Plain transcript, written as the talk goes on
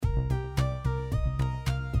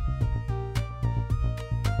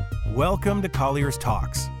Welcome to Colliers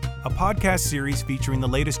Talks, a podcast series featuring the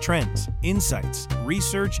latest trends, insights,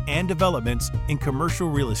 research, and developments in commercial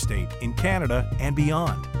real estate in Canada and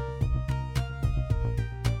beyond.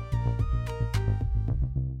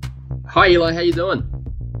 Hi Eli, how you doing?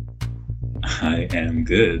 I am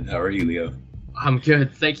good. How are you, Leo? I'm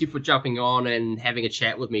good. Thank you for jumping on and having a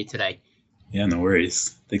chat with me today. Yeah, no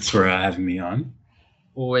worries. Thanks for having me on.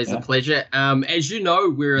 Always a pleasure. As you know,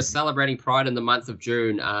 we're celebrating Pride in the month of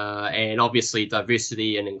June, and obviously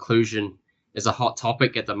diversity and inclusion is a hot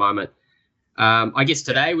topic at the moment. I guess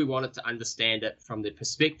today we wanted to understand it from the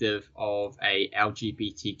perspective of a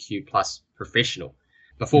LGBTQ plus professional.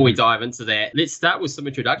 Before we dive into that, let's start with some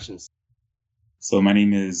introductions. So my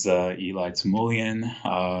name is Eli Timoleon.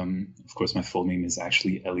 Of course, my full name is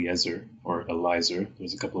actually Eliezer or Elizer.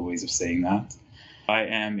 There's a couple of ways of saying that. I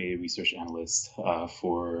am a research analyst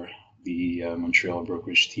for the Montreal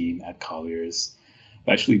brokerage team at Colliers.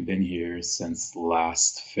 I've actually been here since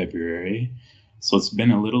last February, so it's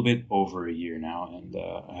been a little bit over a year now, and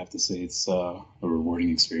I have to say it's a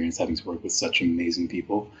rewarding experience having to work with such amazing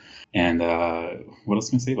people. And what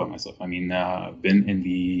else can I say about myself? I mean, I've been in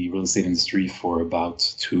the real estate industry for about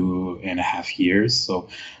 2.5 years, so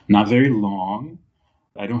not very long.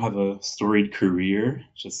 I don't have a storied career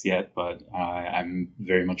just yet, but I'm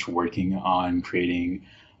very much working on creating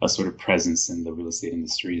a sort of presence in the real estate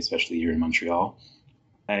industry, especially here in Montreal.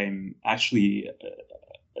 I'm actually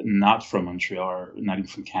not from Montreal, not even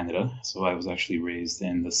from Canada. So I was actually raised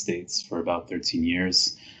in the States for about 13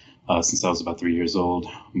 years. Since I was about 3 years old,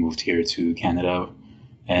 moved here to Canada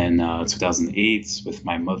in 2008 with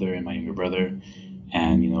my mother and my younger brother.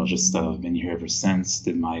 And, just been here ever since.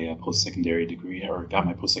 Did my post-secondary degree, or got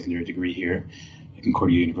my post-secondary degree here at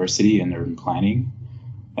Concordia University in urban planning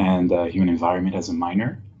and human environment as a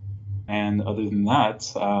minor. And other than that,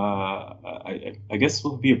 I guess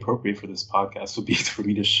what would be appropriate for this podcast would be for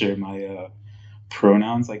me to share my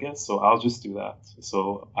pronouns, I guess. So I'll just do that.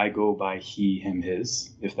 So I go by he, him,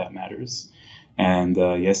 his, if that matters. And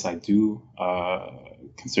yes, I do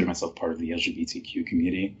consider myself part of the LGBTQ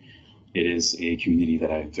community. It is a community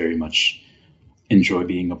that I very much enjoy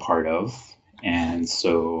being a part of. And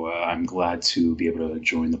so I'm glad to be able to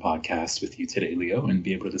join the podcast with you today, Leo, and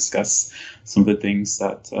be able to discuss some of the things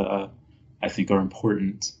that I think are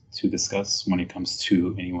important to discuss when it comes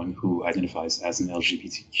to anyone who identifies as an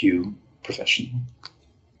LGBTQ professional.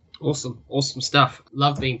 Awesome stuff.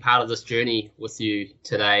 Love being part of this journey with you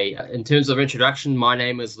today. In terms of introduction, my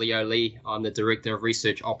name is Leo Lee. I'm the Director of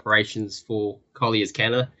Research Operations for Colliers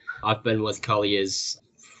Canada. I've been with Colliers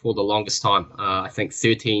for the longest time, I think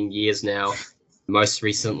 13 years now. Most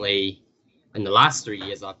recently, in the last 3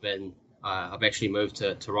 years, I've actually moved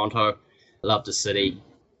to Toronto. I love the city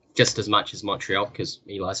just as much as Montreal because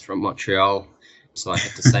Eli's from Montreal, so I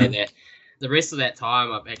have to say that. The rest of that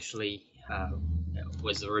time, I've actually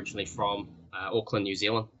was originally from Auckland, New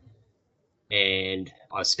Zealand, and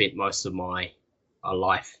I spent most of my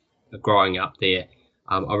life growing up there.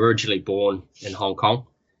 I'm originally born in Hong Kong.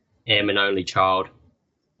 Am an only child.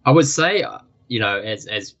 I would say,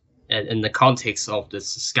 as in the context of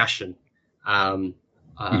this discussion, I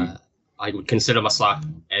would consider myself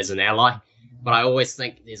as an ally, but I always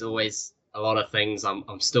think there's always a lot of things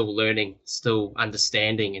I'm still learning, still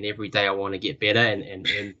understanding, and every day I want to get better and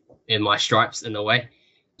in my stripes in a way.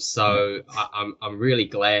 So I'm really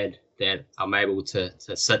glad that I'm able to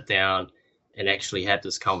sit down and actually have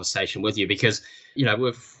this conversation with you because,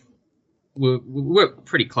 we're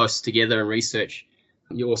pretty close together in research.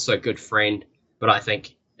 You're also a good friend, but I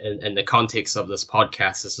think in the context of this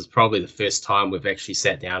podcast, this is probably the first time we've actually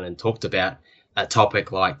sat down and talked about a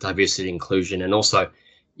topic like diversity and inclusion and also,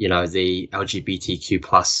 the LGBTQ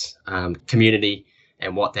plus community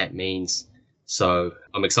and what that means. So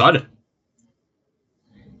I'm excited.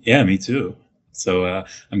 Yeah, me too. So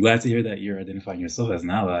I'm glad to hear that you're identifying yourself as an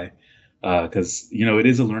ally. Because, it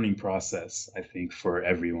is a learning process, I think, for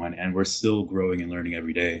everyone. And we're still growing and learning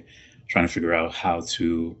every day, trying to figure out how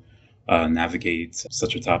to navigate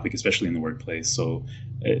such a topic, especially in the workplace. So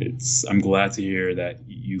I'm glad to hear that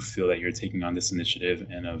you feel that you're taking on this initiative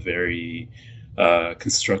in a very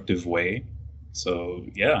constructive way. So,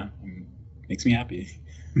 yeah, makes me happy.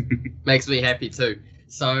 Makes me happy, too.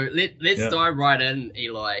 So let's dive right in,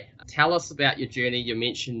 Eli. Tell us about your journey. You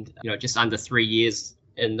mentioned, just under 3 years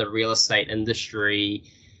in the real estate industry.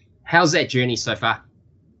 How's that journey so far?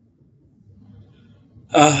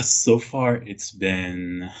 So far, it's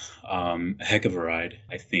been a heck of a ride.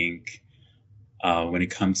 I think when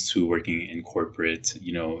it comes to working in corporate,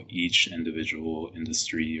 each individual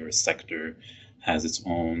industry or sector has its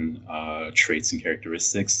own traits and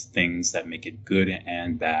characteristics, things that make it good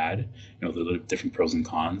and bad, the different pros and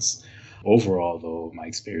cons. Overall, though, my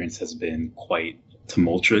experience has been quite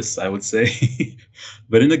tumultuous, I would say,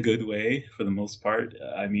 but in a good way for the most part.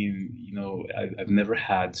 I mean, I've never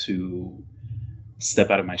had to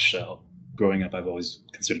step out of my shell. Growing up, I've always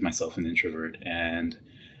considered myself an introvert, and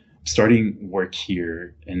starting work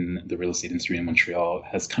here in the real estate industry in Montreal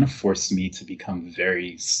has kind of forced me to become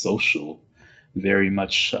very social, very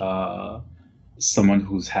much someone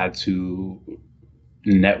who's had to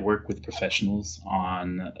network with professionals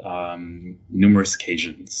on numerous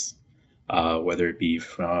occasions, whether it be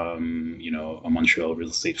from, a Montreal Real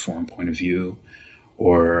Estate Forum point of view,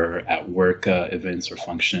 or at work events or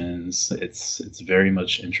functions. It's very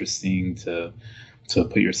much interesting to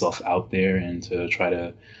put yourself out there and to try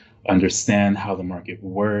to understand how the market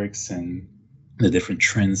works and the different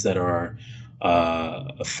trends that are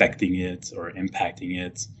affecting it or impacting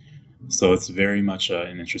it. So it's very much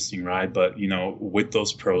an interesting ride. But, with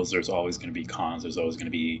those pros, there's always going to be cons. There's always going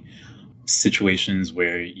to be situations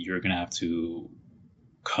where you're going to have to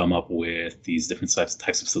come up with these different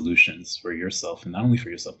types of solutions for yourself, and not only for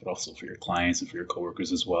yourself, but also for your clients and for your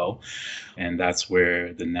coworkers as well. And that's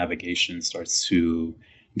where the navigation starts to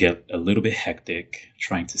get a little bit hectic,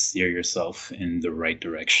 trying to steer yourself in the right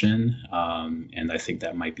direction. And I think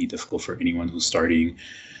that might be difficult for anyone who's starting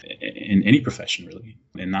in any profession, really,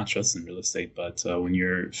 and not just in real estate. But when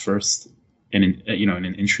you're first in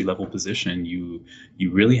an entry level position, you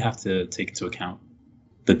really have to take into account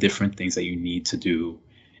the different things that you need to do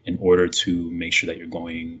in order to make sure that you're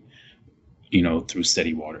going, through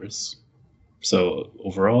steady waters. So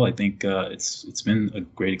overall, I think it's been a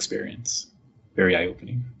great experience. Very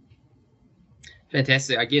eye-opening.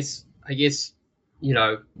 Fantastic. I guess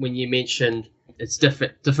when you mentioned it's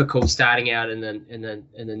difficult starting out in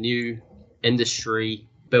the new industry,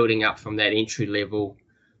 building up from that entry level,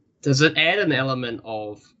 does it add an element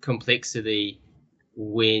of complexity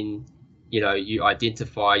when you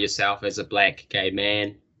identify yourself as a Black gay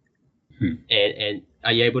man? And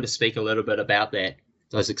are you able to speak a little bit about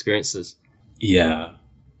those experiences? Yeah,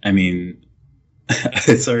 I mean,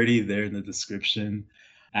 it's already there in the description,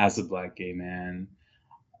 as a Black gay man.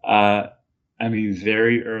 I mean,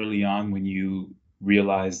 very early on, when you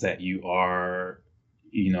realize that you are,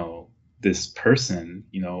 this person,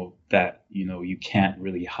 that, you can't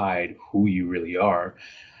really hide who you really are,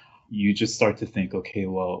 you just start to think, okay,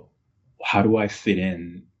 well, how do I fit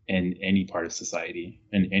in any part of society,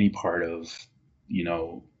 in any part of,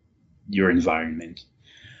 your environment?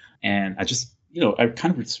 And I just, I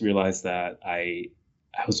kind of just realized that I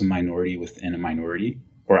was a minority within a minority,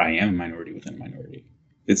 or I am a minority within a minority.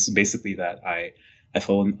 It's basically that I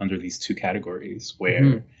fall under these two categories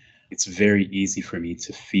where it's very easy for me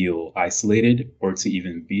to feel isolated or to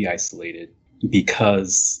even be isolated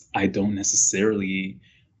because I don't necessarily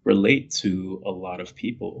relate to a lot of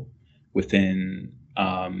people within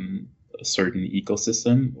a certain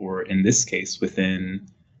ecosystem, or in this case, within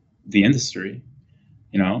the industry.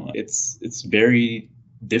 It's very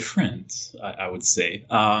different, I would say.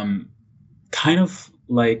 Kind of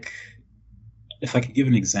like, if I could give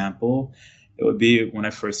an example, it would be when I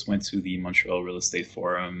first went to the Montreal Real Estate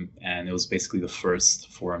Forum, and it was basically the first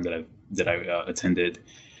forum that I attended.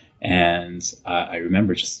 And I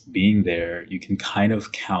remember just being there. You can kind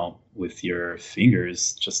of count with your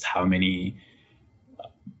fingers just how many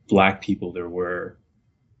Black people there were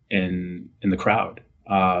in the crowd.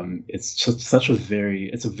 It's just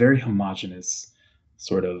it's a very homogenous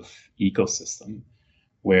sort of ecosystem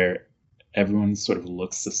where everyone sort of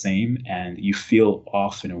looks the same, and you feel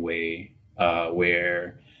off in a way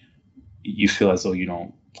where you feel as though you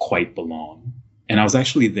don't quite belong. And I was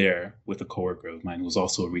actually there with a coworker of mine who was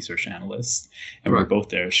also a research analyst, and we were both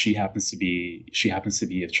there. She happens to be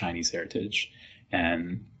of Chinese heritage,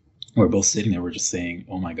 and we're both sitting there. We're just saying,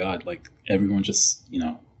 "Oh my God!" Like, everyone just,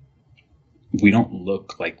 we don't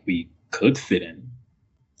look like we could fit in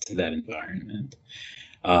to that environment.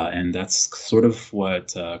 And that's sort of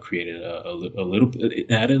what created a little bit,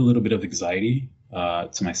 it added a little bit of anxiety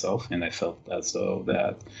to myself. And I felt as though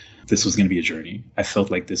that this was going to be a journey. I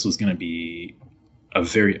felt like this was going to be a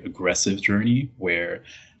very aggressive journey where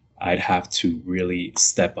I'd have to really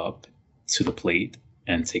step up to the plate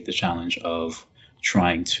and take the challenge of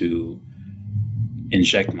trying to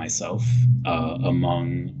inject myself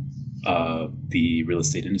among the real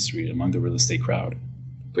estate industry, among the real estate crowd.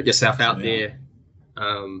 Put yourself out there.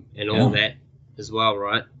 And all that as well,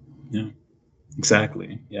 right? Yeah,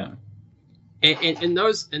 exactly. Yeah. And in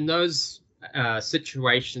those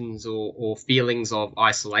situations or feelings of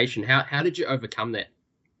isolation, how did you overcome that?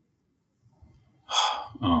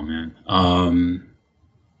 Oh man.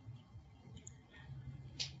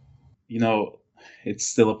 You know, it's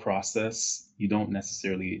still a process. You don't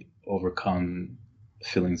necessarily overcome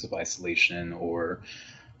feelings of isolation or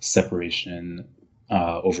separation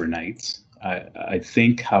overnight. I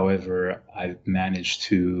think, however, I've managed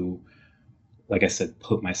to, like I said,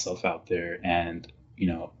 put myself out there and,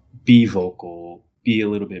 be vocal, be a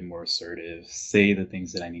little bit more assertive, say the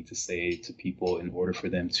things that I need to say to people in order for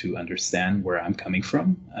them to understand where I'm coming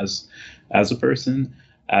from as a person,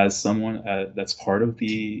 as someone that's part of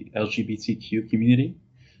the LGBTQ community.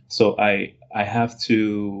 So I have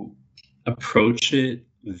to approach it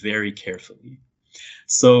very carefully.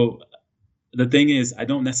 So the thing is, I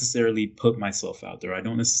don't necessarily put myself out there. I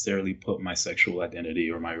don't necessarily put my sexual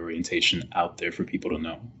identity or my orientation out there for people to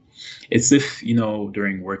know. It's if,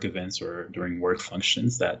 during work events or during work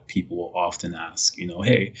functions that people will often ask,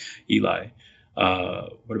 hey, Eli,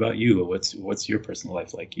 what about you? What's your personal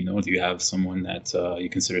life like? Do you have someone that you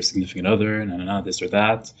consider a significant other, this or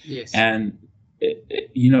that? Yes. And,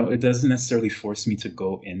 it doesn't necessarily force me to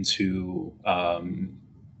go into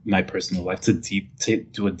my personal life, to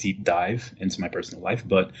do a deep dive into my personal life,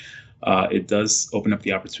 but it does open up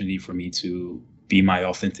the opportunity for me to be my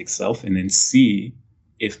authentic self and then see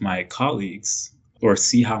if my colleagues, or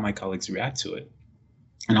see how my colleagues react to it.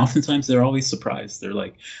 And oftentimes they're always surprised. They're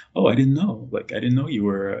like, "Oh, I didn't know. I didn't know you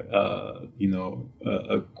were,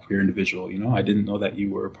 a queer individual. I didn't know that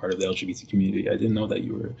you were part of the LGBT community. I didn't know that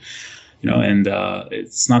you were, And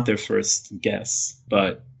it's not their first guess,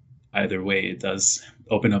 but either way, it does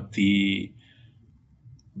open up the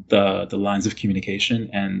lines of communication.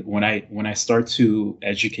 And when I start to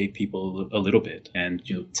educate people a little bit and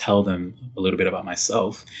tell them a little bit about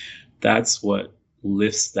myself, that's what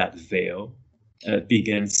lifts that veil. It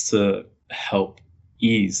begins to help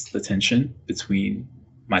ease the tension between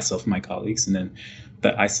myself and my colleagues, and then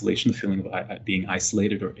the isolation, the feeling of being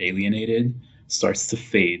isolated or alienated, starts to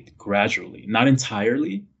fade gradually, not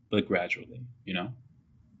entirely, but gradually.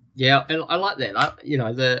 Yeah, and I like that.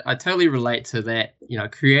 I totally relate to that.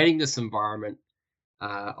 Creating this environment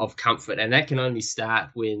of comfort, and that can only start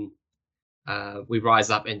when we rise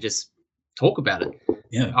up and just talk about it.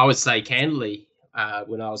 Yeah, I would say candidly,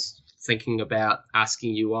 when I was thinking about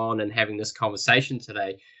asking you on and having this conversation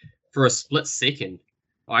today, for a split second,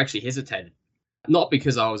 I actually hesitated. Not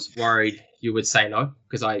because I was worried you would say no,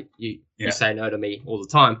 because you say no to me all the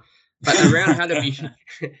time, but around how to be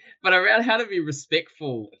around how to be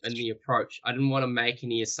respectful in the approach. I didn't want to make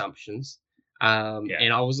any assumptions,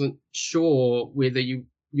 and I wasn't sure whether you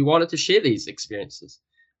wanted to share these experiences,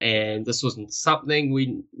 and this wasn't something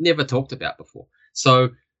we never talked about before. So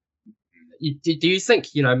do you think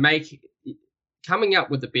coming up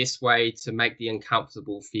with the best way to make the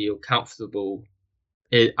uncomfortable feel comfortable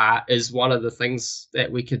is one of the things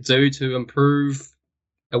that we could do to improve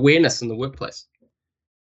awareness in the workplace?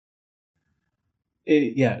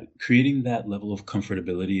 Creating that level of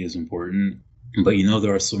comfortability is important. But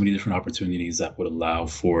there are so many different opportunities that would allow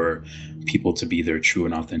for people to be their true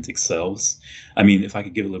and authentic selves. I mean, if I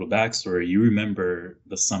could give a little backstory, you remember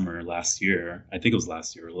the summer last year, I think it was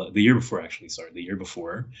last year, the year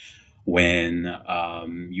before, when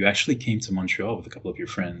you actually came to Montreal with a couple of your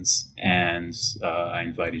friends, and I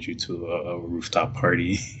invited you to a rooftop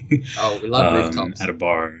party. Oh, we love rooftops. At a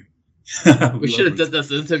bar. We should have did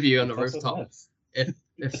this interview on the rooftop, if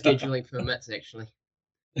scheduling permits, actually.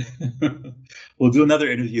 We'll do another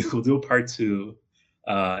interview. We'll do a part 2,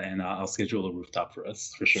 and I'll schedule a rooftop for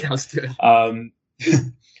us for sure. Sounds good.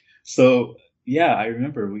 So yeah, I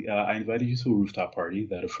remember I invited you to a rooftop party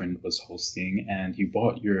that a friend was hosting, and you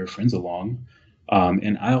brought your friends along,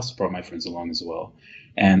 and I also brought my friends along as well.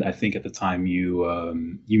 And I think at the time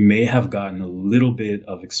you may have gotten a little bit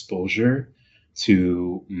of exposure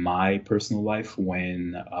to my personal life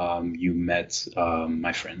when you met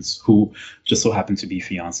my friends, who just so happened to be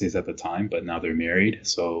fiancés at the time, but now they're married.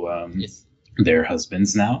 So yes. They're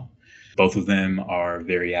husbands now. Both of them are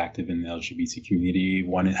very active in the LGBT community.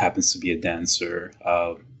 One happens to be a dancer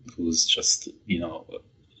who's just,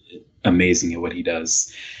 amazing at what he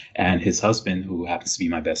does. And his husband, who happens to be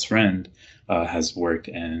my best friend, has worked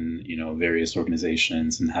in various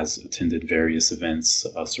organizations and has attended various events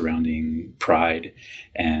surrounding Pride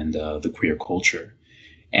and the queer culture.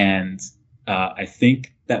 And I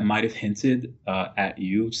think that might have hinted at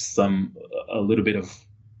you a little bit of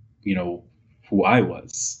who I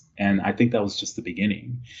was. And I think that was just the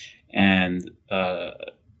beginning. And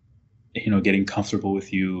getting comfortable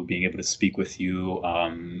with you, being able to speak with you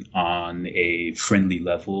on a friendly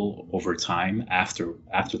level over time after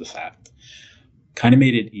the fact. kind of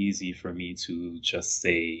made it easy for me to just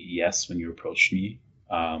say yes when you approached me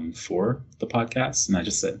for the podcast. And I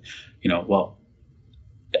just said, well,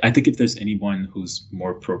 I think if there's anyone who's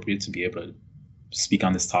more appropriate to be able to speak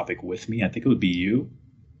on this topic with me, I think it would be you.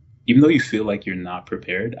 Even though you feel like you're not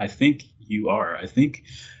prepared, I think you are. I think,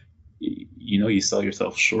 you sell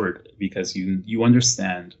yourself short because you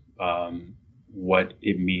understand what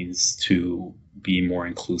it means to be more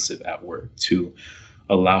inclusive at work, to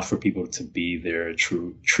allow for people to be their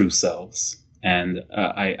true selves. And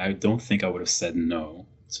I don't think I would have said no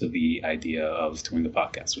to the idea of doing the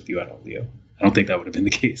podcast with you at all, Leo. I don't think that would have been the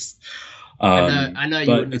case. I know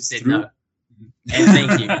you wouldn't have said no. And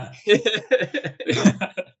thank you.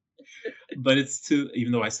 But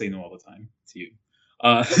even though I say no all the time to you,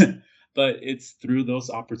 but it's through those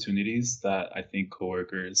opportunities that I think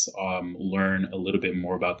coworkers learn a little bit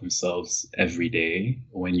more about themselves every day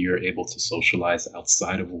when you're able to socialize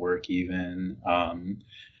outside of work, even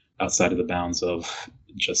outside of the bounds of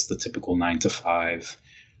just the typical 9 to 5.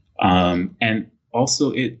 And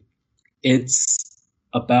also it's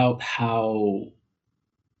about how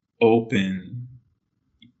open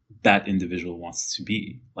that individual wants to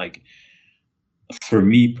be. Like, for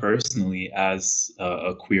me personally, as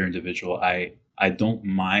a queer individual, I don't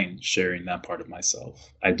mind sharing that part of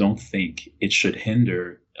myself. I don't think it should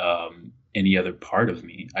hinder any other part of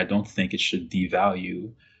me. I don't think it should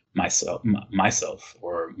devalue myself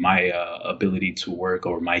or my ability to work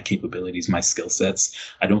or my capabilities, my skill sets.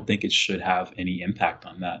 I don't think it should have any impact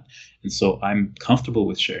on that. And so I'm comfortable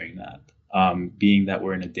with sharing that, being that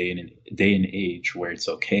we're in a day and age where it's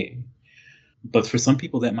okay. But for some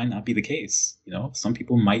people, that might not be the case. Some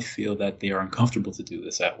people might feel that they are uncomfortable to do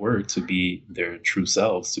this at work, to be their true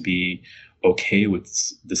selves, to be okay with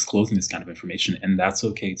disclosing this kind of information. And that's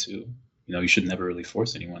okay too. You should never really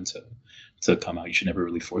force anyone to come out. You should never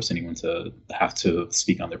really force anyone to have to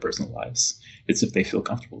speak on their personal lives. It's if they feel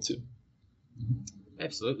comfortable to.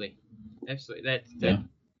 Absolutely. That the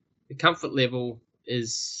comfort level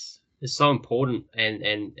is so important, and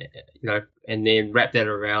then wrap that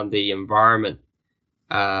around the environment,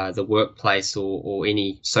 the workplace, or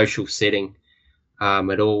any social setting.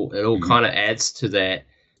 It all kind of adds to that.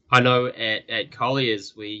 I know at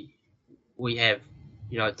Colliers we have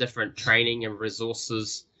different training and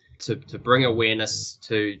resources to bring awareness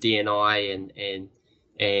to D&I and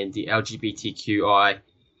the LGBTQI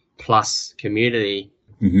plus community,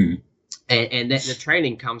 and that the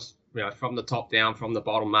training comes from the top down, from the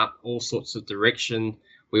bottom up, all sorts of direction.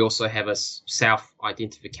 We also have a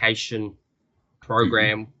self-identification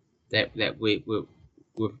program that we're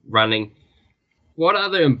running. What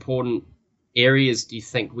other important areas do you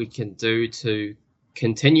think we can do to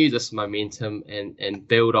continue this momentum and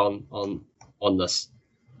build on this?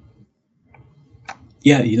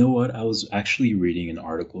 Yeah, you know what? I was actually reading an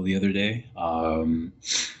article the other day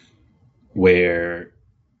where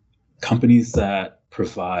companies that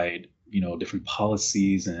provide different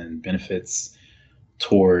policies and benefits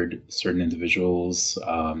toward certain individuals,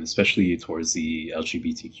 especially towards the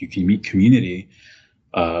LGBTQ community,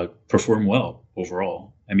 perform well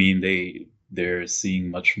overall. I mean, they're seeing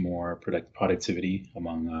much more productivity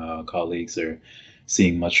among colleagues. They're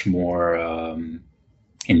seeing much more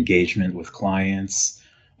engagement with clients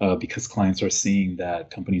because clients are seeing that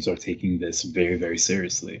companies are taking this very, very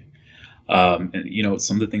seriously. And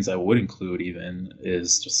some of the things I would include even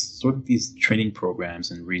is just sort of these training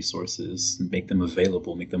programs and resources, and make them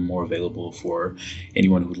more available for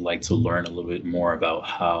anyone who would like to learn a little bit more about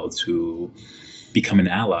how to become an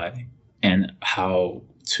ally and how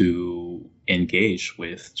to engage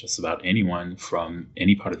with just about anyone from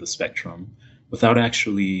any part of the spectrum without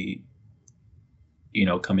actually,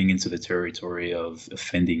 coming into the territory of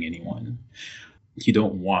offending anyone. You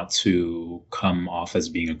don't want to come off as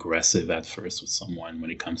being aggressive at first with someone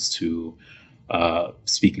when it comes to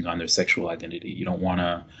speaking on their sexual identity. You don't want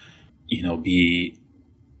to, be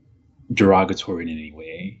derogatory in any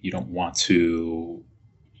way. You don't want to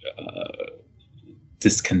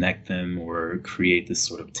disconnect them or create this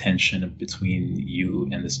sort of tension between you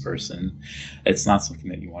and this person. It's not something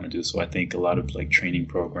that you want to do. So I think a lot of training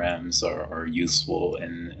programs are useful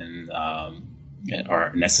and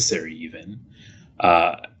are necessary even.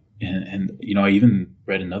 And I even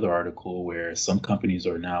read another article where some companies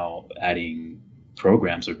are now adding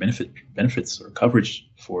programs or benefits or coverage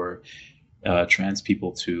for trans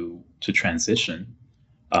people to transition.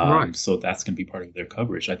 Right. So that's going to be part of their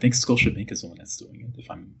coverage. I think Scotiabank is the one that's doing it, if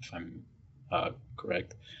I'm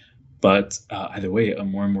correct. But either way,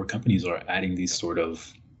 more and more companies are adding these sort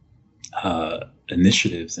of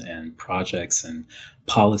initiatives and projects and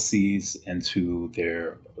policies into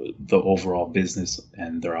the overall business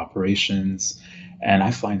and their operations. And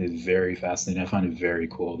I find it very fascinating. I find it very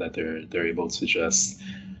cool that they're able to just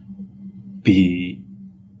be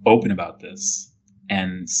open about this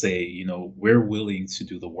and say, we're willing to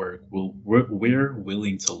do the work. We're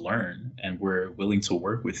willing to learn, and we're willing to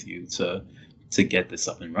work with you to get this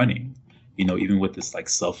up and running. Even with this like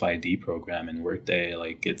self ID program in Workday,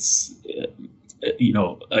 like it's,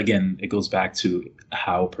 again, it goes back to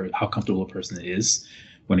how comfortable a person is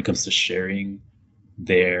when it comes to sharing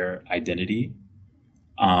their identity.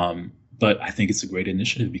 But I think it's a great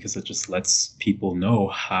initiative because it just lets people know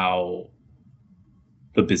how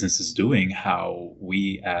the business is doing, how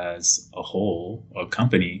we as a whole, a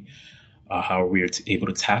company, how we are able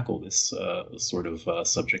to tackle this sort of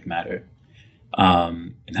subject matter.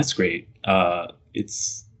 And that's great.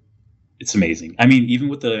 It's amazing. I mean, even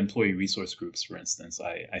with the employee resource groups, for instance,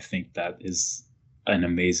 I think that is an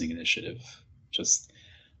amazing initiative. Just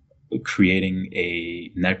creating a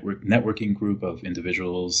networking group of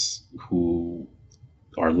individuals who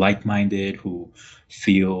are like-minded, who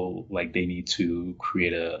feel like they need to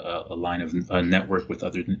create a network with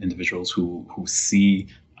other individuals who see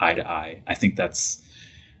eye to eye. I think that's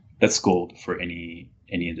gold for any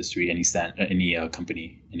industry, any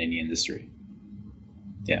company in any industry.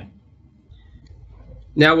 Yeah.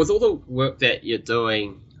 Now, with all the work that you're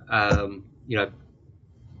doing,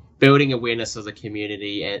 building awareness of the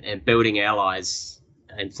community and building allies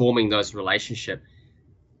and forming those relationships,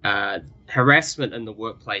 harassment in the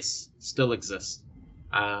workplace still exists.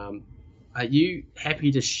 Are you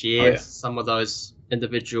happy to share some of those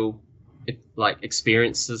individual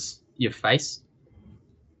experiences you've faced?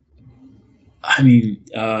 I mean,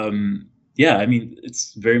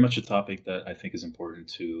 it's very much a topic that I think is important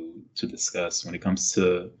to discuss. When it comes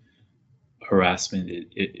to harassment,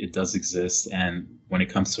 it does exist, and when it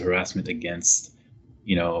comes to harassment against,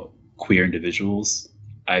 queer individuals,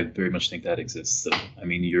 I very much think that exists. So, I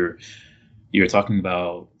mean, you're talking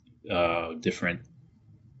about different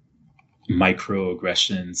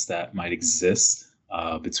microaggressions that might exist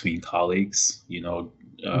between colleagues.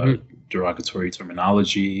 Derogatory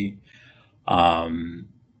terminology,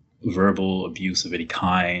 verbal abuse of any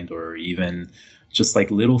kind, or even just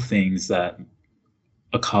like little things that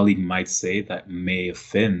a colleague might say that may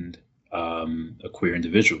offend a queer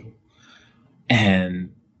individual.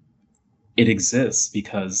 And it exists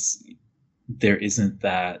because there isn't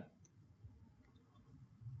that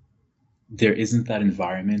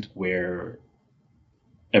environment where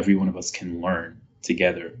every one of us can learn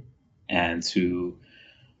together and to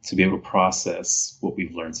be able to process what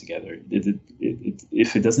we've learned together.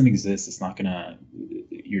 If it doesn't exist, it's not gonna.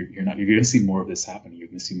 You're gonna see more of this happening. You're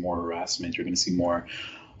gonna see more harassment. You're gonna see more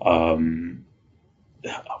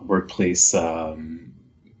workplace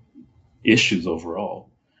issues overall.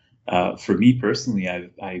 For me personally,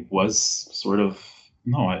 I was sort of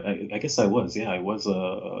I guess I was. Yeah, I was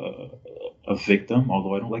a victim.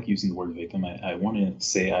 Although I don't like using the word victim. I want to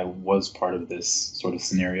say I was part of this sort of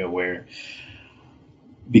scenario where,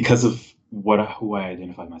 because of who I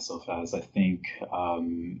identified myself as, I think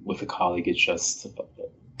with a colleague, it just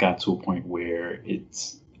got to a point where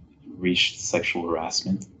it reached sexual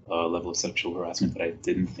harassment, a level of sexual harassment that I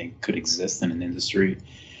didn't think could exist in an industry.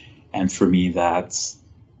 And for me,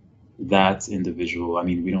 that individual, I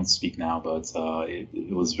mean, we don't speak now, but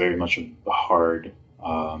it was very much a hard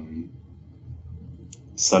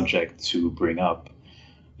subject to bring up.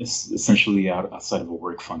 It's essentially outside of a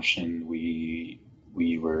work function, we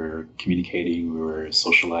were communicating, we were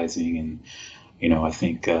socializing, and I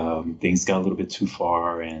think things got a little bit too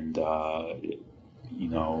far, and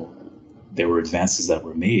there were advances that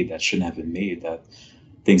were made that shouldn't have been made, that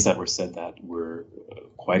things that were said that were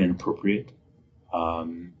quite inappropriate,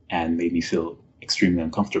 and made me feel extremely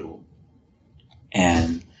uncomfortable.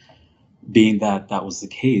 And being that was the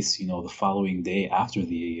case, the following day after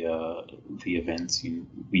the event,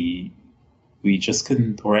 we just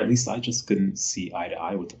couldn't, or at least I just couldn't see eye to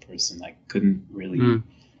eye with the person. I couldn't really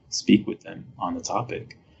speak with them on the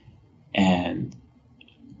topic. And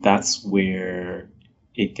that's where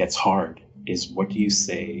it gets hard, is what do you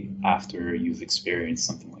say after you've experienced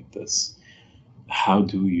something like this? How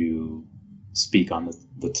do you speak on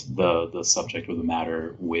the subject or the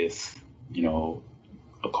matter with,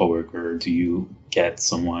 a coworker? Do you get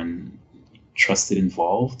someone trusted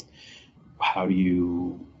involved? How do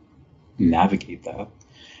you navigate that?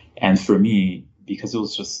 And for me, because it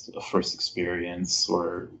was just a first experience,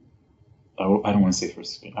 or I don't want to say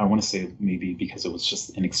first experience, I want to say maybe because it was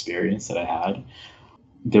just an experience that I had,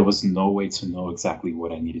 there was no way to know exactly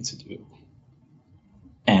what I needed to do.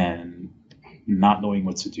 And not knowing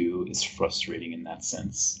what to do is frustrating in that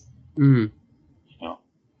sense. Mm. You know?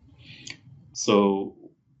 So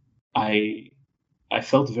I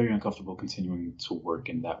felt very uncomfortable continuing to work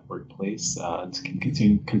in that workplace,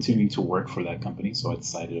 continuing to work for that company. So I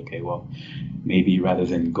decided, okay, well, maybe rather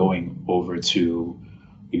than going over to,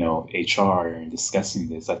 HR and discussing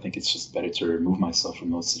this, I think it's just better to remove myself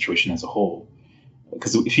from the situation as a whole.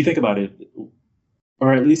 Because if you think about it,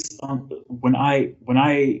 or at least when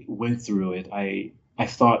I went through it, I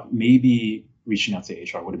thought maybe reaching out to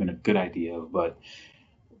HR would have been a good idea, but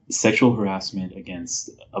sexual harassment against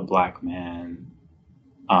a Black man,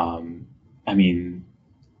 I mean,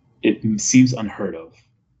 it seems unheard of,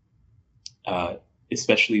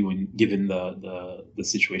 especially when given the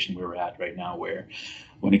situation where we're at right now, where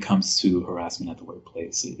when it comes to harassment at the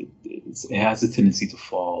workplace, it has a tendency to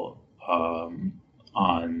fall on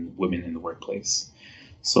women in the workplace.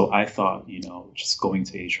 So I thought, just going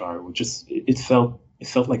to HR would it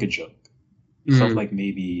felt like a joke. It felt like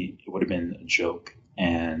maybe it would have been a joke,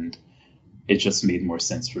 and it just made more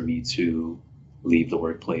sense for me to leave the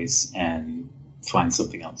workplace and find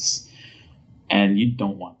something else. And you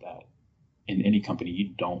don't want that. In any company, you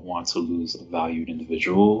don't want to lose a valued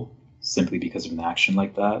individual simply because of an action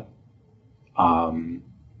like that.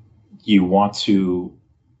 You want to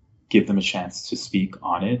give them a chance to speak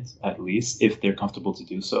on it, at least, if they're comfortable to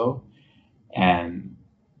do so, and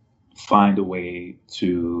find a way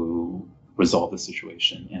to resolve the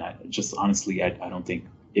situation. And I just honestly, I don't think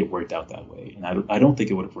it worked out that way. And I don't think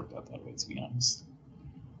it would have worked out that way, to be honest.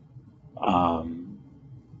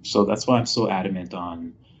 So that's why I'm so adamant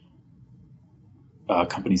on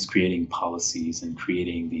companies creating policies and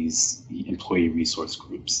creating these employee resource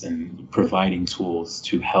groups and providing tools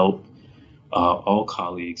to help all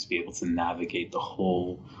colleagues be able to navigate the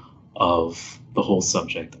whole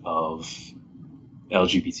subject of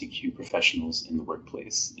LGBTQ professionals in the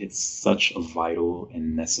workplace. It's such a vital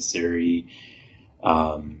and necessary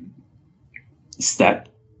step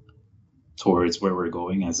towards where we're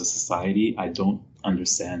going as a society. I don't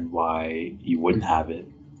understand why you wouldn't have it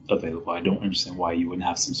available. I don't understand why you wouldn't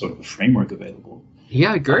have some sort of a framework available.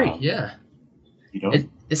 Yeah, I agree. Yeah.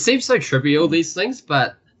 It seems so trivial, these things,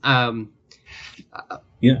 but but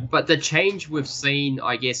the change we've seen,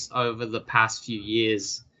 I guess, over the past few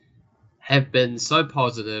years have been so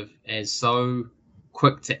positive and so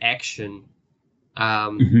quick to action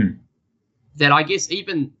that I guess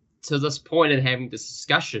even to this point in having this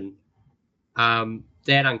discussion,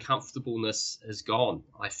 that uncomfortableness is gone,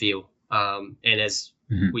 I feel. And as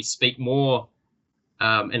we speak more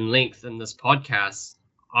in length in this podcast,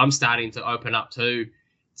 I'm starting to open up to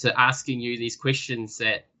asking you these questions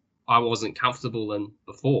that I wasn't comfortable in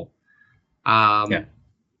before. And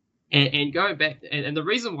going back, and the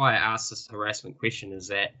reason why I asked this harassment question is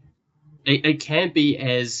that it can be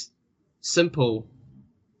as simple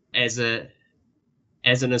as an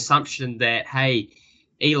assumption that, hey,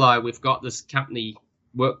 Eli, we've got this company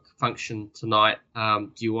work function tonight.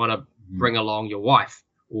 Do you want to bring along your wife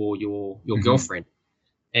or your girlfriend?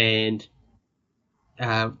 And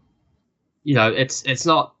it's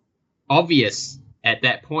not obvious at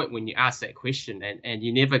that point when you ask that question, and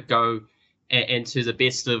you never go into the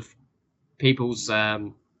best of people's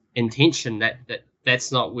intention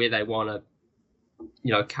that's not where they want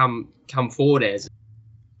to come forward as.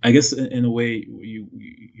 I guess in a way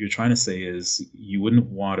you're trying to say is you wouldn't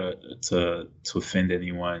want to offend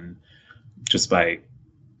anyone just by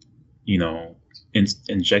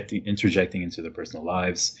interjecting into their personal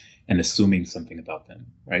lives and assuming something about them,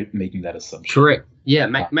 right? Making that assumption. Correct. Yeah,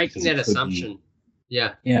 making that assumption.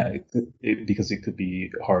 Because it could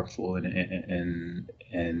be harmful in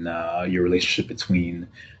your relationship between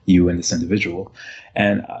you and this individual.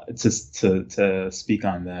 And just to speak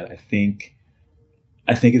on that, I think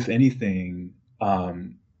if anything,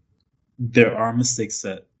 there are mistakes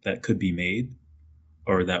that could be made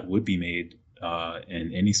or that would be made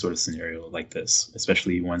in any sort of scenario like this,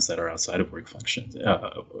 especially ones that are outside of work functions,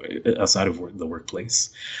 outside of the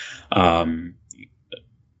workplace.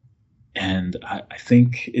 And I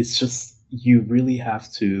think it's just, you really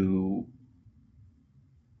have to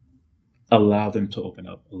allow them to open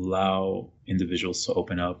up, allow individuals to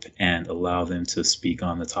open up, and allow them to speak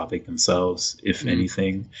on the topic themselves, if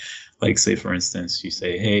anything. Like, say, for instance, you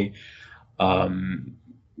say, hey,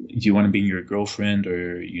 do you want to be your girlfriend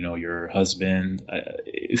or, your husband?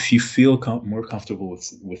 If you feel more comfortable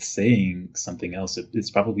with saying something else,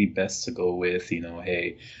 it's probably best to go with,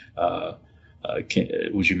 hey,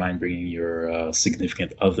 would you mind bringing your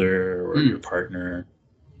significant other or your partner?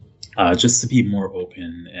 just to be more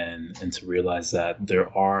open and to realize that there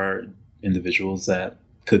are individuals that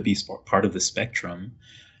could be part of the spectrum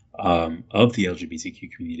of the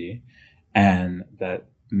LGBTQ community, and that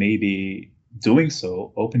maybe doing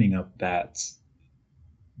so, opening up that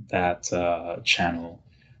channel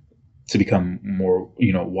to become more,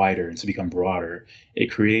 wider and to become broader,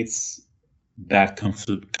 it creates that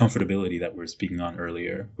comfortability that we are speaking on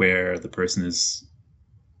earlier, where the person is,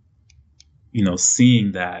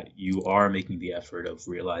 seeing that you are making the effort of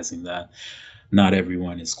realizing that not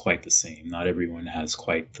everyone is quite the same. Not everyone has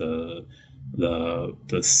quite the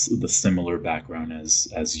similar background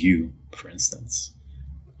as you, for instance.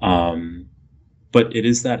 But it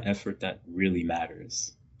is that effort that really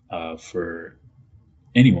matters for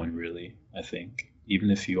anyone, really. I think,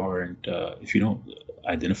 even if you aren't, if you don't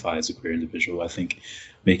identify as a queer individual, I think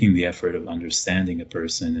making the effort of understanding a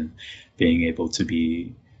person and being able to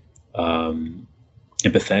be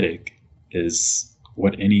empathetic is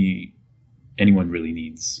what anyone really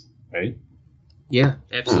needs, right? Yeah,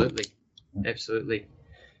 absolutely. Absolutely.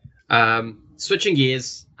 Switching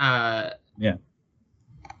gears. Yeah.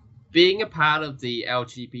 Being a part of the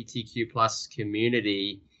LGBTQ plus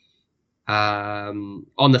community,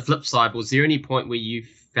 on the flip side, was there any point where you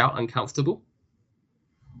felt uncomfortable?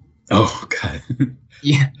 Oh, God.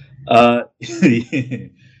 Yeah.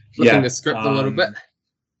 Flipping the script a little bit.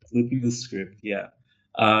 Flipping the script, yeah.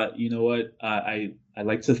 You know what? I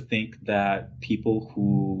like to think that people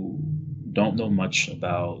who don't know much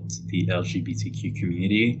about the LGBTQ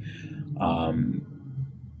community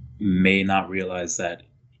may not realize that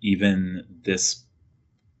even this,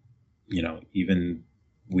 even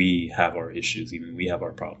we have our issues, even we have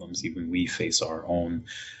our problems, even we face our own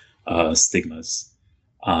stigmas.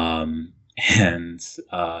 And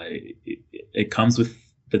it comes with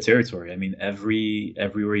the territory. I mean,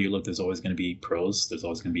 everywhere you look, there's always going to be pros, there's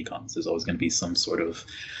always going to be cons, there's always going to be some sort of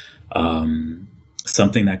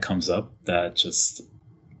something that comes up that just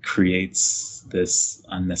creates this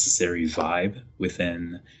unnecessary vibe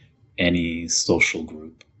within any social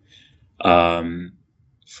group.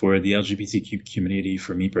 For the LGBTQ community,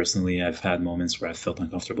 for me personally, I've had moments where I felt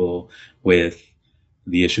uncomfortable with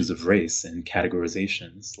the issues of race and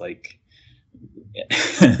categorizations. Like,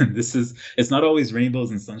 it's not always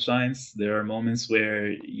rainbows and sunshines. There are moments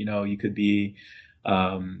where, you could be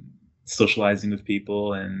socializing with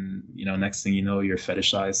people and, next thing you know, you're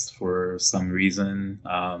fetishized for some reason.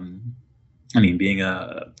 Being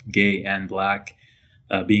a gay and black,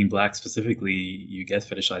 being black specifically, you get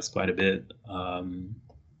fetishized quite a bit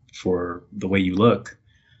for the way you look.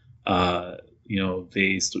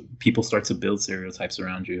 People start to build stereotypes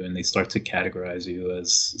around you, and they start to categorize you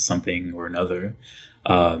as something or another.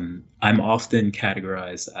 I'm often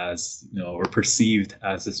categorized as, or perceived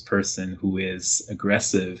as this person who is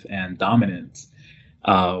aggressive and dominant,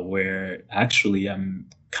 where actually I'm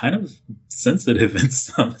kind of sensitive in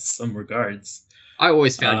some regards. I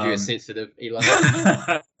always found you as sensitive, Eli.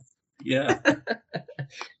 Yeah.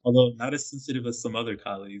 Although not as sensitive as some other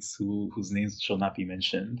colleagues whose names shall not be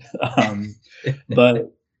mentioned.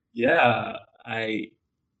 But yeah,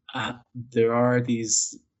 there are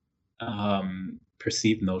these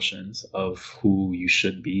perceived notions of who you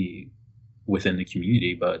should be within the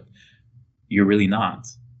community, but you're really not.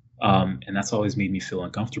 And that's always made me feel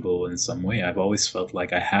uncomfortable in some way. I've always felt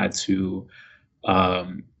like I had to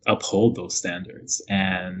uphold those standards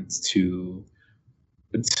and to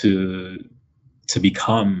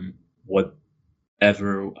become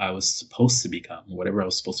whatever I was supposed to become, whatever I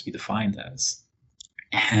was supposed to be defined as.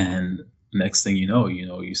 And next thing you know,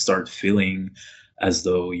 you start feeling as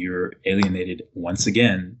though you're alienated once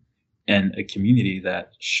again, and a community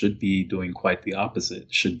that should be doing quite the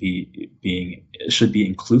opposite, should be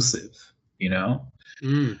inclusive,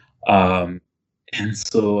 and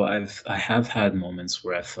so I have had moments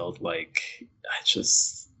where I felt like I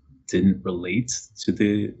just didn't relate to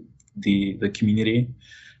the community.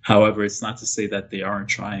 However, it's not to say that they aren't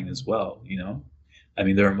trying as well.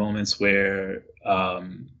 There are moments where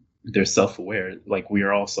they're self-aware, like we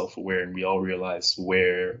are all self-aware, and we all realize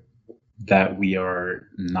that we are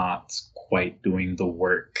not quite doing the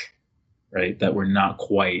work, right? That we're not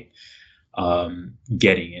quite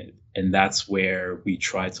getting it. And that's where we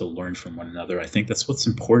try to learn from one another. I think that's what's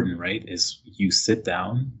important, right? Is you sit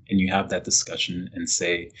down and you have that discussion and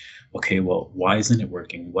say, okay, well, why isn't it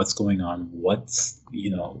working? What's going on? What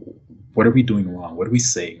are we doing wrong? What are we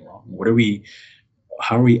saying wrong?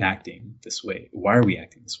 How are we acting this way? Why are we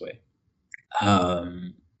acting this way?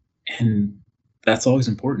 And that's always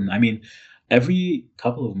important. Every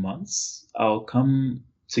couple of months, I'll come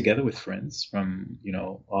together with friends from,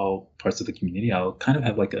 all parts of the community. I'll kind of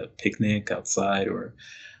have like a picnic outside, or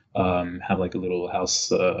have like a little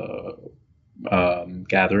house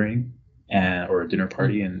gathering or a dinner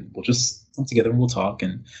party, and we'll just come together and we'll talk.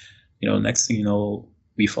 And next thing you know,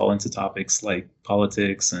 we fall into topics like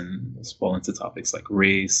politics, and we'll fall into topics like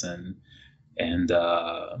race and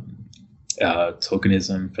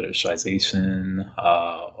tokenism, fetishization,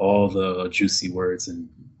 all the juicy words and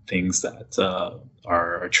things that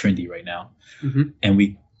are trendy right now. Mm-hmm. And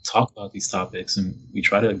we talk about these topics, and we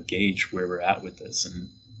try to gauge where we're at with this, and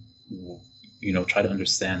try to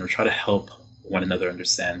understand, or try to help one another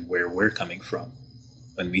understand where we're coming from.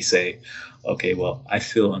 When we say, okay, well, I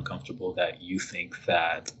feel uncomfortable that you think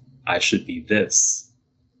that I should be this,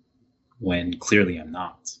 when clearly I'm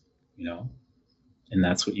not, and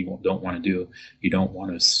that's what you don't want to do. You don't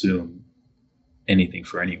want to assume anything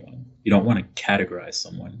for anyone. You don't want to categorize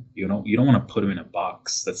someone. You don't want to put them in a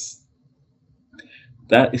box.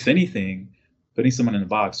 That if anything, putting someone in a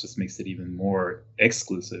box just makes it even more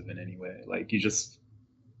exclusive in any way. Like, you just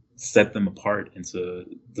set them apart and to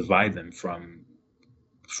divide them from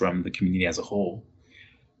the community as a whole.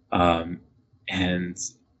 And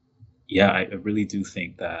yeah, I really do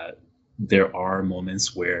think that there are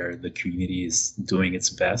moments where the community is doing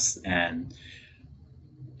its best, and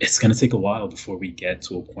it's going to take a while before we get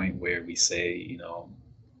to a point where we say,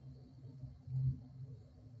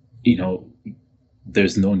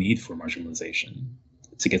 there's no need for marginalization,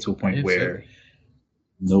 to get to a point where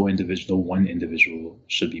no one individual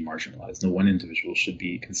should be marginalized. No one individual should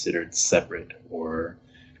be considered separate or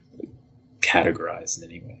categorized in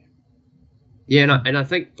any way. Yeah, and I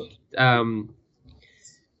think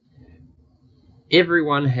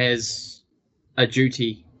everyone has a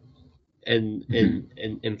duty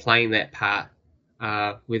in playing that part,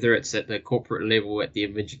 whether it's at the corporate level, at the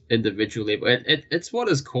individual level. It's what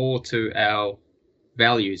is core to our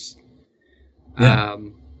values. Yeah.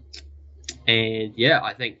 And yeah,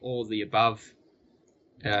 I think all of the above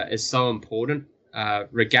is so important,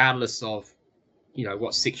 regardless of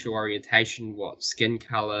what sexual orientation, what skin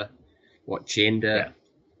color, what gender.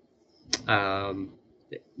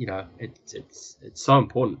 It's so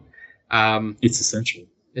important. It's essential.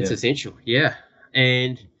 It's essential, yeah.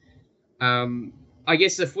 And I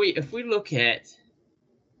guess if we look at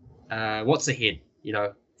what's ahead,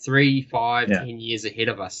 3, 5, 10 years ahead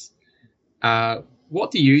of us, what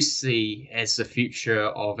do you see as the future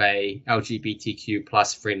of a LGBTQ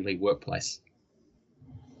plus friendly workplace?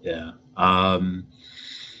 Yeah.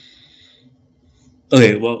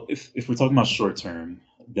 Okay, well, if we're talking about short term,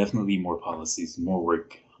 definitely more policies, more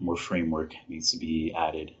work, more framework needs to be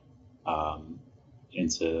added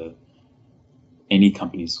into any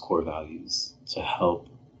company's core values to help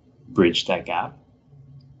bridge that gap.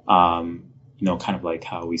 Kind of like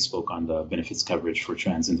how we spoke on the benefits coverage for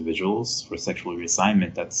trans individuals for sexual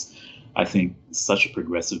reassignment. That's, I think, such a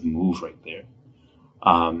progressive move right there.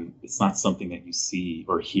 It's not something that you see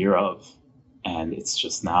or hear of, and it's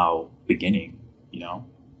just now beginning.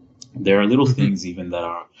 There are little things even that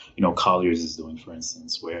are, Colliers is doing, for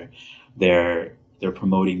instance, where they're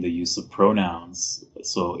promoting the use of pronouns.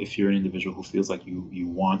 So if you're an individual who feels like you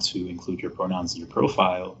want to include your pronouns in your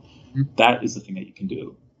profile, that is the thing that you can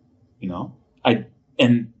do.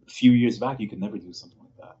 And a few years back, you could never do something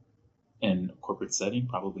like that in a corporate setting.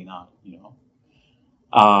 Probably not.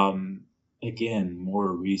 Again,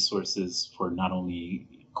 more resources for not only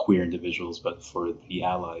queer individuals, but for the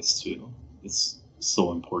allies too. It's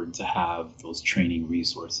so important to have those training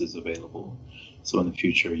resources available. So in the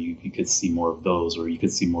future, you could see more of those, or you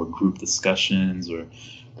could see more group discussions, or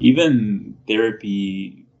even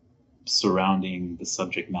therapy surrounding the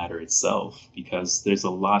subject matter itself, because there's a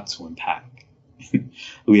lot to unpack.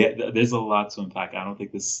 There's a lot to unpack. I don't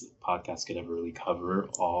think this podcast could ever really cover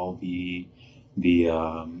all the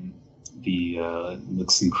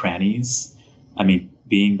nooks and crannies. I mean,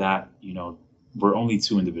 being that, we're only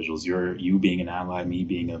two individuals. You being an ally, me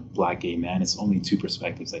being a Black gay man. It's only two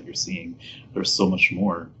perspectives that you're seeing. There's so much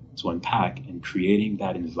more to unpack, and creating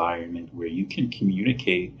that environment where you can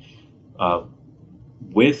communicate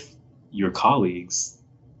with your colleagues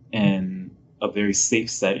in a very safe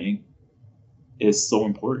setting is so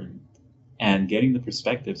important. And getting the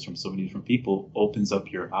perspectives from so many different people opens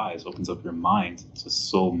up your eyes, opens up your mind to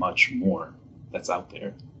so much more that's out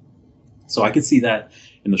there. So I could see that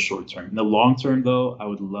in the short term. In the long term, though, I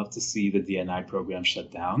would love to see the DNI program shut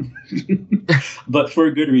down, but for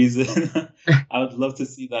a good reason. I would love to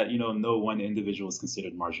see that, no one individual is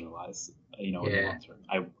considered marginalized, in the long term.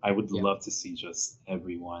 I would love to see just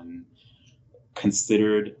everyone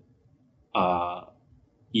considered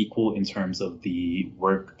equal in terms of the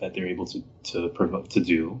work that they're able to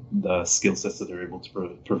do, the skill sets that they're able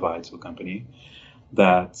to provide to a company,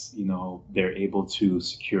 that they're able to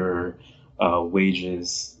secure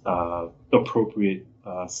wages, appropriate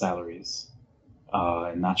salaries,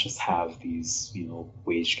 and not just have these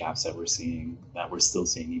wage gaps that we're still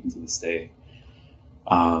seeing even to this day.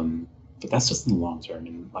 But that's just in the long term,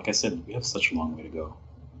 and like I said, we have such a long way to go.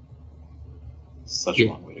 A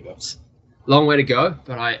long way to go. Long way to go,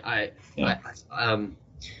 but I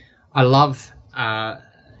love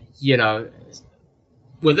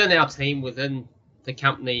within our team, within the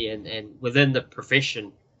company, and within the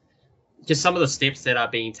profession, just some of the steps that are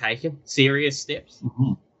being taken, serious steps,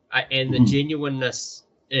 and the genuineness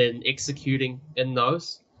in executing in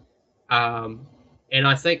those, and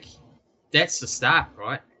I think that's the start,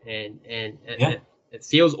 right? And it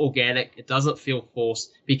feels organic. It doesn't feel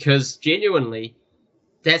forced, because genuinely,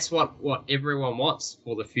 that's what everyone wants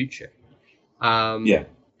for the future.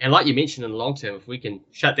 And like you mentioned, in the long term, if we can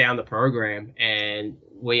shut down the program and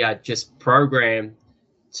we are just programmed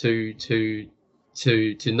to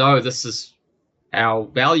know this is our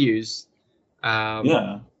values,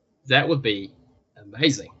 that would be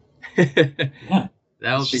amazing. That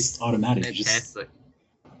would be automatic. Fantastic.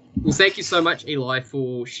 Well, thank you so much, Eli,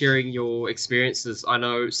 for sharing your experiences. I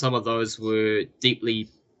know some of those were deeply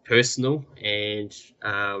personal and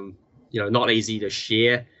not easy to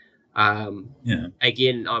share.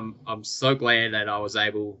 Again, I'm so glad that I was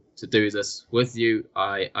able to do this with you.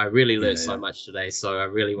 I really learned so much today, so I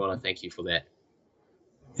really want to thank you for that.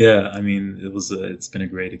 Yeah, I mean, it's been a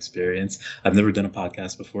great experience. I've never done a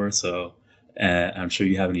podcast before, so I'm sure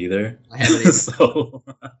you haven't either. I haven't either. So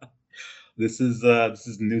this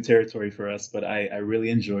is new territory for us, but I really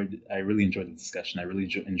enjoyed the discussion. I really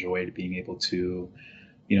enjoyed being able to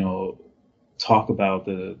talk about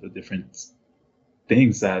the different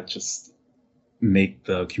things that just make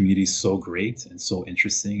the community so great and so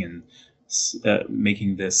interesting, and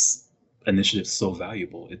making this initiative so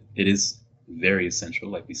valuable. It is very essential,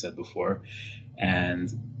 like we said before.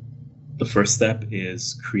 And the first step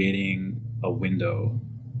is creating a window,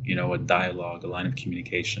 a dialogue, a line of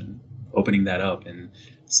communication, opening that up and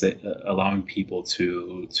allowing people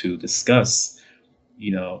to discuss,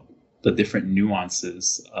 the different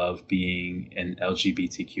nuances of being an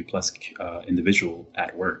LGBTQ plus individual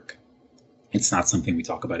at work. It's not something we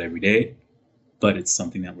talk about every day, but it's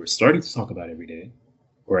something that we're starting to talk about every day,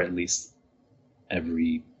 or at least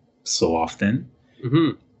every so often.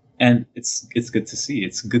 And it's good to see.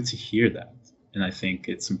 It's good to hear that. And I think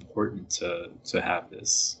it's important to have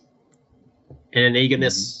this. And an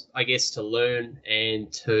eagerness, I guess, to learn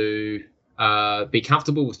and to be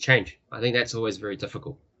comfortable with change. I think that's always very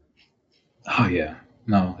difficult. Oh yeah,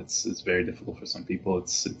 no, it's very difficult for some people.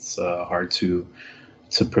 It's hard to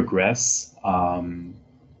progress,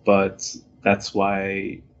 but that's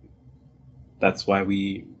why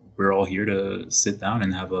we're all here to sit down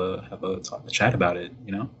and have a chat about it.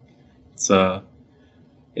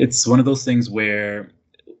 It's one of those things where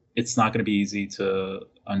it's not going to be easy to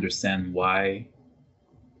understand why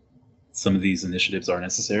some of these initiatives are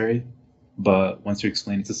necessary, but once you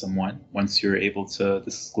explain it to someone, once you're able to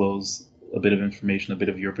disclose a bit of information, a bit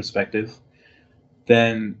of your perspective,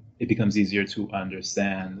 then it becomes easier to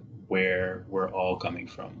understand where we're all coming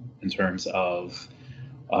from in terms of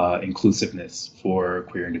inclusiveness for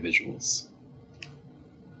queer individuals.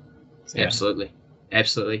 Absolutely.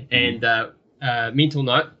 And mental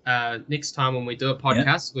note, next time when we do a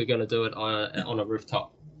podcast, we're going to do it on a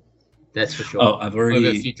rooftop. That's for sure. Oh, I've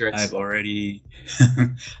already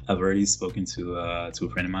spoken to a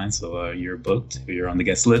friend of mine. So you're booked. You're on the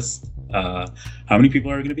guest list. How many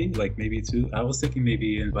people are going to be? Like maybe 2. I was thinking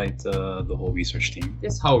maybe invite the whole research team.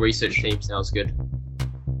 This whole research team sounds good.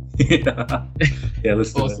 Yeah,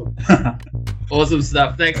 let's do awesome. It. Awesome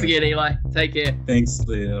stuff. Thanks again, Eli. Take care. Thanks,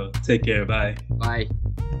 Leo. Take care. Bye. Bye.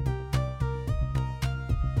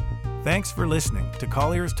 Thanks for listening to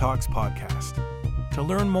Colliers Talks podcast. To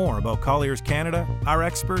learn more about Colliers Canada, our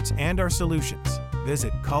experts, and our solutions,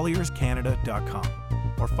 visit collierscanada.com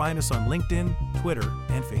or find us on LinkedIn, Twitter,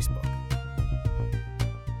 and Facebook.